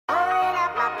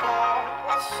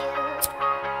Yeah.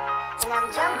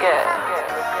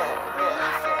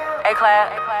 Hey,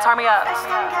 Clad, turn me up.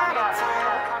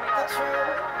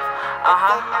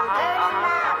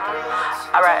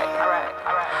 Alright.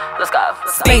 Let's go.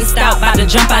 Spaced out, bout to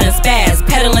jump out and spaz.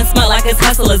 Peddling smut like it's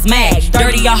hustlers mad.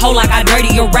 Dirty your hoe like I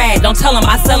dirty your rag. Don't tell them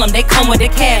I sell them, they come with the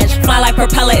cash. Fly like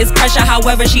propeller, it's pressure.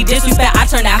 However she disrespect, I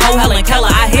turn that hoe Helen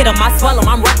Keller. I hit him, I swell him,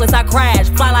 I'm reckless, I crash.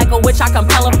 Fly like a witch, I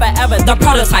compel her forever. The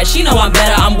prototype, she know I'm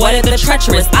better. I'm wetter, the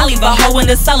treacherous. I leave a hoe in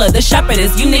the cellar. The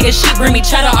shepherdess, you niggas sheep bring me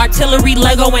cheddar, artillery,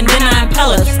 Lego, and then I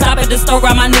impel her. Stop at the store,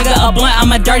 grab my nigga a blunt.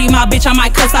 I'm a dirty my bitch, I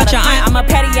might cuss out your aunt. I'm a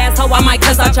petty ass hoe, I might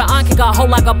cuss out your aunt. Kick a hoe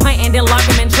like a pint and then lock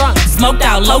him in drunk. Smoked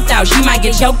out, loped out, she might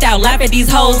get choked out. Laugh at these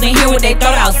hoes and hear what they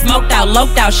throw out. Smoked out,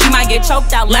 loped out, she might get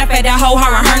choked out. Laugh at that hoe,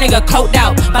 her and her nigga coked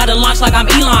out. By the launch like I'm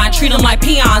Elon, treat them like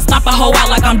peons. Stop a hoe out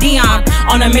like I'm Dion.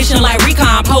 On a mission like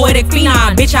Recon, poetic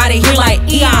phenom. Bitch out of here like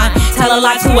Eon. Tell a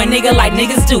lie to a nigga like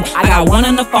niggas do. I got one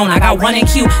on the phone, I got one in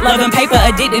queue. Loving paper,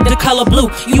 addicted to color blue.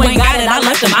 You ain't got it, I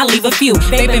left them, I leave a few.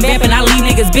 Vaping, vamping, I leave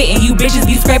niggas bitten. You bitches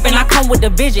be scraping, I come with the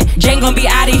vision. Jane gon' be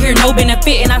out of here, no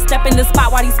benefit. And I step in the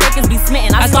spot while these fakers be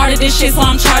smitten. I started this shit, so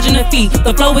I'm charging a fee.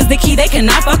 The flow is the key, they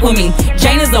cannot fuck with me.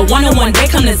 Jane is the one-on-one, they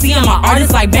come to see. I'm an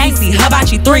artist like Banksy,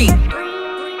 Hibachi 3.